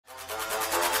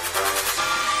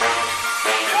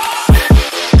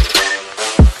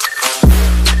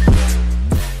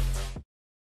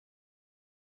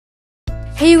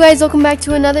Hey you guys, welcome back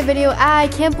to another video. I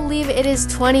can't believe it is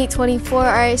 2024.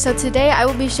 Alright, so today I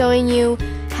will be showing you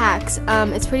hacks.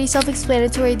 It's pretty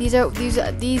self-explanatory.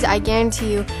 These I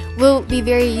guarantee you will be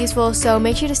very useful, so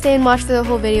make sure to stay and watch for the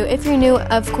whole video. If you're new,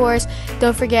 of course,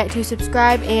 don't forget to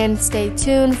subscribe and stay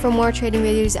tuned for more trading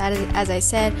videos as I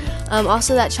said.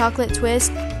 Also that chocolate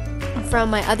twist from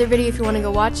my other video, if you want to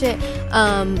go watch it,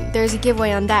 there's a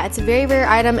giveaway on that. It's a very rare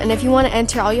item, and if you want to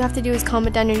enter, all you have to do is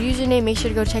comment down your username. Make sure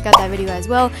to go check out that video as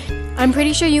well. I'm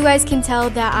pretty sure you guys can tell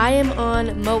that I am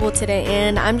on mobile today,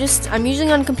 and I'm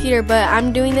usually on computer, but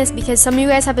I'm doing this because some of you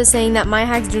guys have been saying that my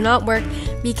hacks do not work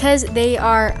because they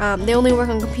only work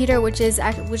on computer, which is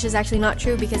actually not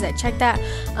true because I checked that.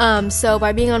 So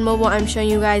by being on mobile, I'm showing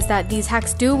you guys that these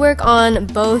hacks do work on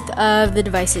both of the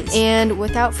devices. And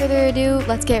without further ado,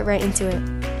 let's get right into it.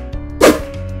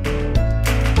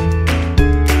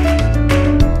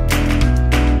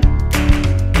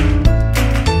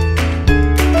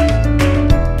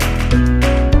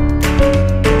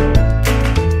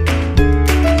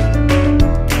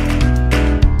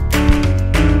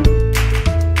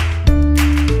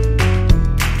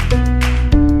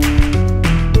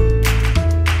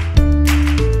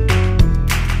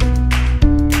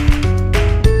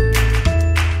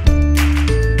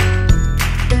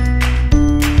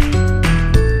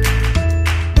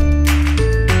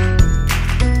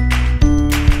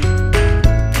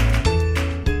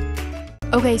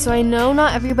 Okay, so I know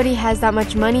not everybody has that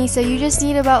much money, so you just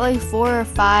need about like 4 or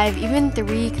 5, even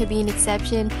 3 could be an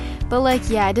exception, but like,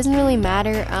 yeah, it doesn't really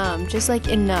matter, just like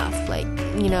enough, like,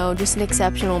 you know, just an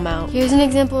exceptional amount. Here's an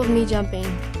example of me jumping.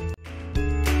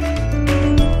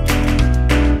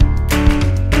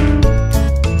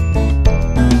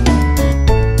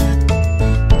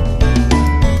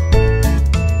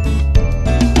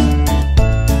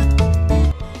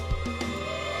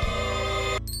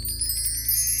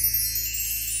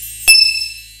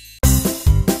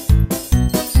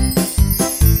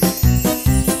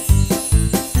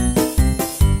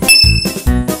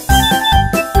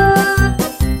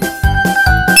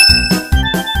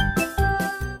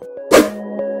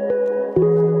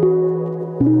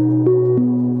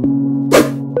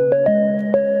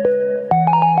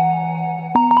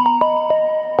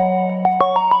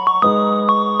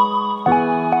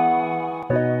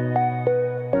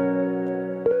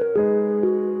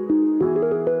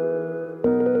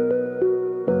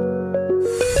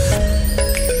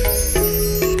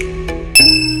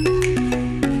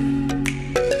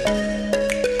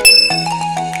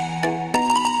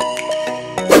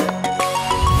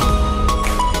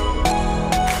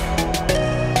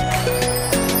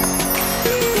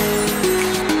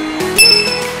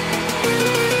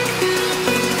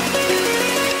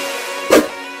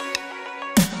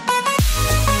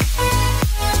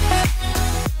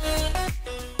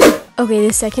 Okay,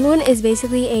 the second one is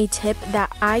basically a tip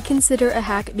that I consider a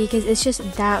hack because it's just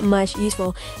that much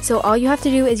useful. So all you have to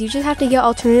do is you just have to get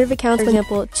alternative accounts, for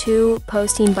example, 2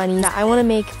 posting bunnies that I want to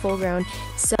make full grown.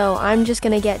 So I'm just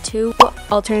going to get 2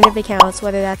 alternative accounts,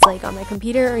 whether that's like on my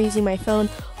computer or using my phone,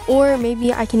 or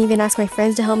maybe I can even ask my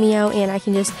friends to help me out and I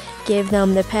can just give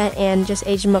them the pet and just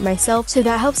age them up myself. So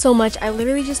that helps so much. I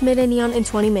literally just made a neon in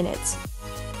 20 minutes.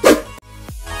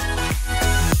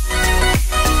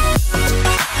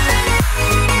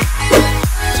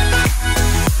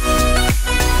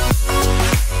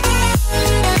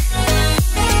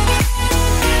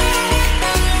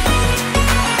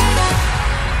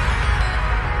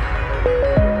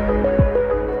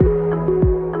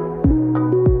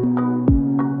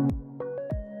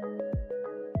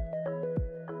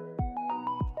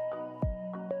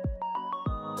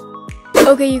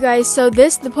 Okay, you guys, so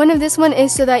the point of this one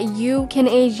is so that you can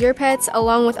age your pets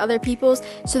along with other people's,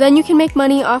 so then you can make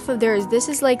money off of theirs. This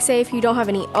is like, say if you don't have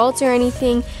any alts or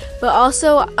anything, but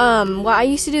also what I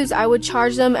used to do is I would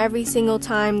charge them every single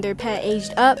time their pet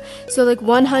aged up, so like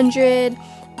 100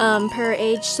 per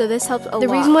age, so this helps a lot. The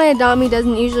reason why Adopt Me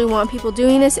doesn't usually want people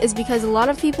doing this is because a lot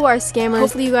of people are scammers.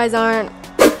 Hopefully you guys aren't.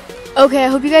 Okay, I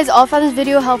hope you guys all found this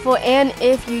video helpful, and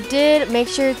if you did, make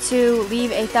sure to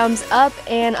leave a thumbs up,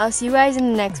 and I'll see you guys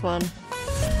in the next one.